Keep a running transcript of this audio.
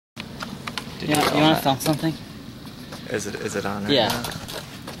You want to film something? Is it on right Yeah. now?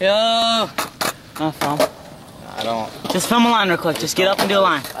 Yo! Want to film? I don't. Just film a line real quick. Just get up and do a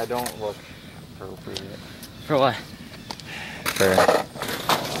line. I don't look appropriate. For what? For.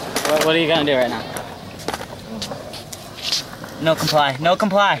 What are you gonna do right now? No comply. No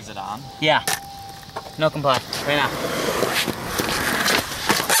comply. Is it on? Yeah. No comply. Right now.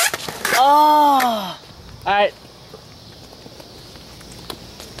 Oh! Alright.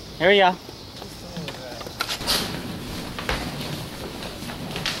 Here we go.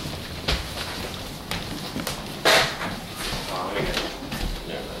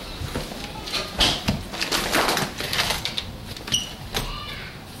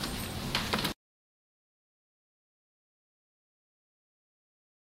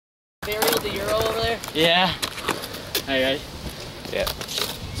 Burial the Euro over there? Yeah. Are you ready? Yeah.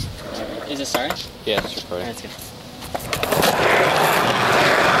 Is it starting? Yeah, it's recording. Alright, let's go.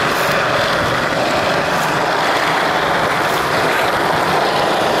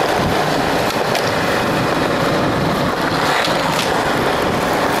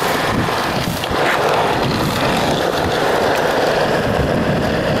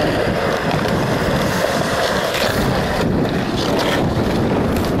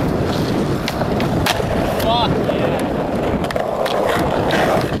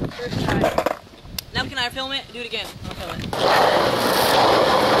 Now can I film it? Do it again. I'll film it.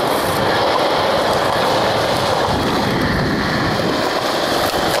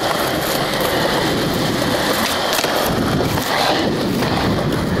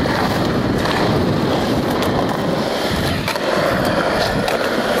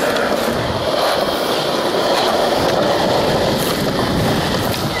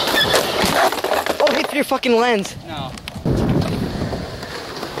 Oh, hit your fucking lens. No.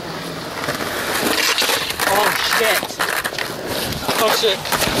 Oh shit. Oh shit.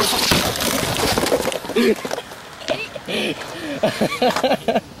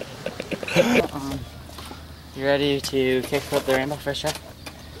 You ready to kickflip the rainbow first try?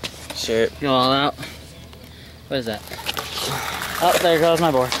 Sure. Go all out. What is that? Oh, there goes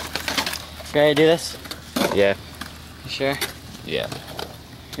my board. You ready to do this? Yeah. You sure? Yeah.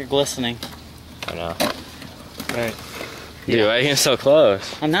 You're glistening. I know. Alright. Dude, why are you getting so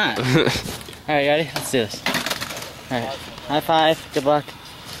close? I'm not. Alright, you ready? Let's do this. Alright. High five. Good luck.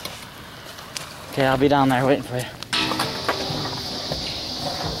 Okay, I'll be down there waiting for you.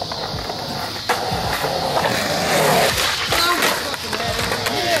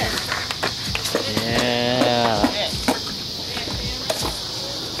 Yeah.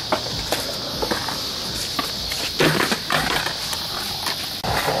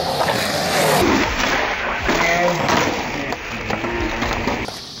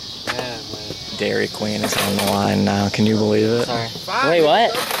 Dairy Queen is on the line now. Can you believe it? Sorry. Wait,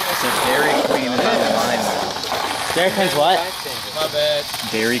 what? So Dairy Queen is on the line now. Dairy Queen's what? My bad.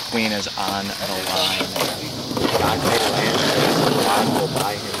 Dairy Queen is on the line. Will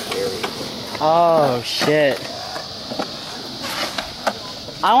buy him Dairy Queen. Oh, shit.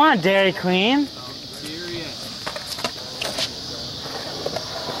 I want Dairy Queen.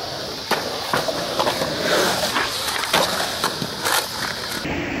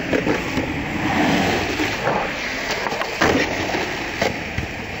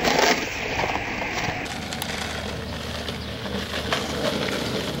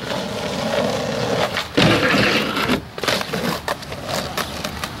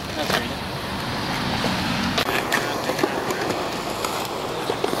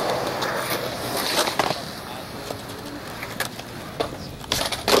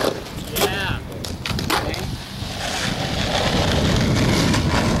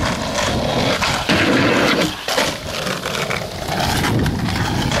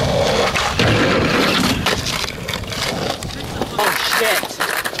 Oh shit.